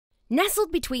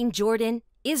Nestled between Jordan,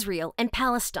 Israel, and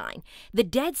Palestine, the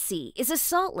Dead Sea is a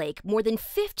salt lake more than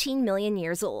 15 million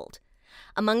years old.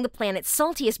 Among the planet's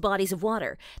saltiest bodies of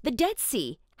water, the Dead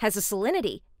Sea has a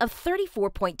salinity of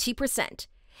 34.2%.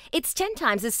 It's 10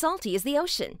 times as salty as the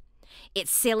ocean.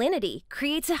 Its salinity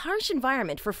creates a harsh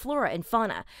environment for flora and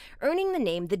fauna, earning the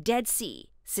name the Dead Sea,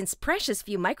 since precious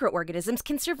few microorganisms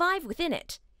can survive within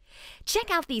it. Check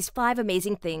out these 5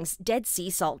 amazing things Dead Sea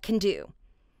salt can do.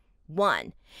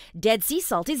 1. Dead sea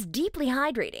salt is deeply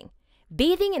hydrating.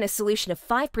 Bathing in a solution of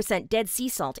 5% dead sea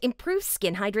salt improves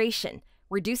skin hydration,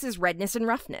 reduces redness and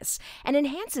roughness, and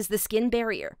enhances the skin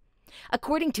barrier,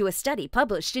 according to a study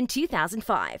published in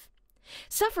 2005.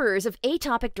 Sufferers of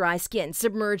atopic dry skin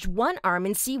submerged one arm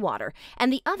in seawater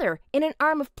and the other in an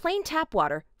arm of plain tap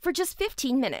water for just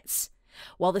 15 minutes.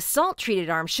 While the salt-treated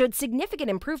arm showed significant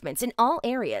improvements in all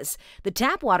areas, the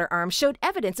tap water arm showed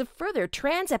evidence of further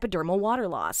transepidermal water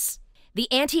loss. The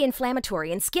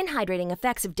anti-inflammatory and skin-hydrating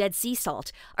effects of Dead Sea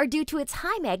salt are due to its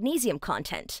high magnesium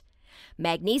content.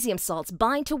 Magnesium salts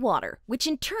bind to water, which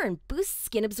in turn boosts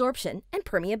skin absorption and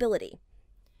permeability.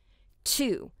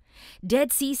 2.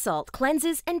 Dead Sea salt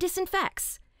cleanses and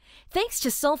disinfects. Thanks to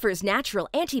sulfur's natural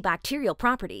antibacterial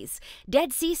properties,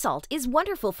 Dead Sea salt is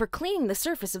wonderful for cleaning the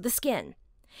surface of the skin.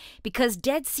 Because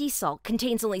Dead Sea salt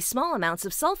contains only small amounts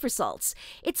of sulfur salts,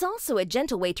 it's also a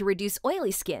gentle way to reduce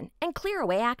oily skin and clear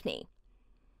away acne.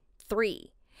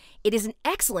 3. It is an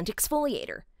excellent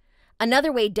exfoliator. Another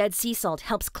way Dead Sea salt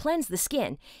helps cleanse the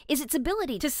skin is its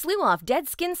ability to slew off dead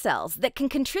skin cells that can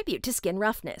contribute to skin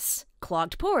roughness,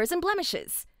 clogged pores, and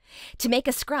blemishes. To make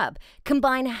a scrub,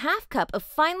 combine a half cup of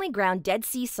finely ground Dead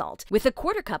Sea salt with a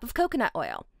quarter cup of coconut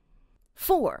oil.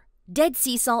 4. Dead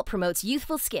Sea salt promotes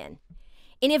youthful skin.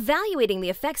 In evaluating the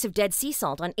effects of Dead Sea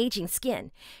salt on aging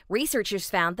skin, researchers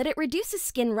found that it reduces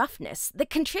skin roughness that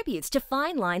contributes to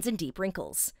fine lines and deep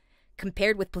wrinkles.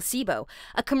 Compared with placebo,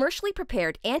 a commercially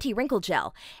prepared anti-wrinkle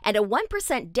gel, and a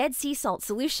 1% Dead Sea salt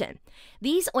solution,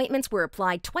 these ointments were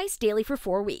applied twice daily for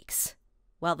 4 weeks.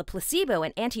 While the placebo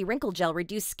and anti-wrinkle gel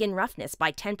reduced skin roughness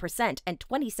by 10% and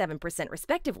 27%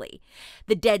 respectively,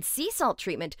 the Dead Sea salt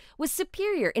treatment was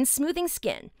superior in smoothing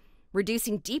skin,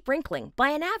 reducing deep wrinkling by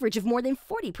an average of more than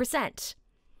 40%.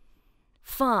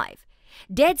 5.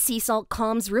 Dead Sea salt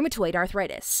calms rheumatoid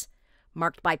arthritis.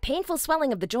 Marked by painful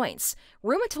swelling of the joints,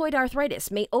 rheumatoid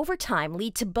arthritis may over time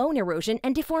lead to bone erosion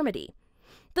and deformity.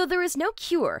 Though there is no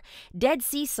cure, Dead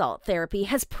Sea salt therapy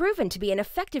has proven to be an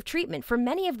effective treatment for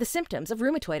many of the symptoms of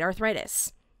rheumatoid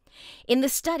arthritis. In the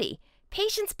study,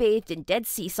 patients bathed in Dead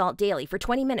Sea salt daily for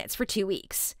 20 minutes for 2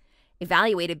 weeks.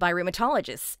 Evaluated by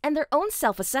rheumatologists and their own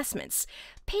self-assessments,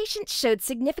 patients showed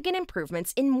significant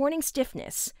improvements in morning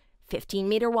stiffness,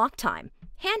 15-meter walk time,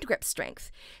 hand grip strength,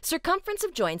 circumference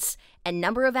of joints, and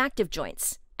number of active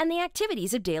joints, and the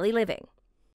activities of daily living.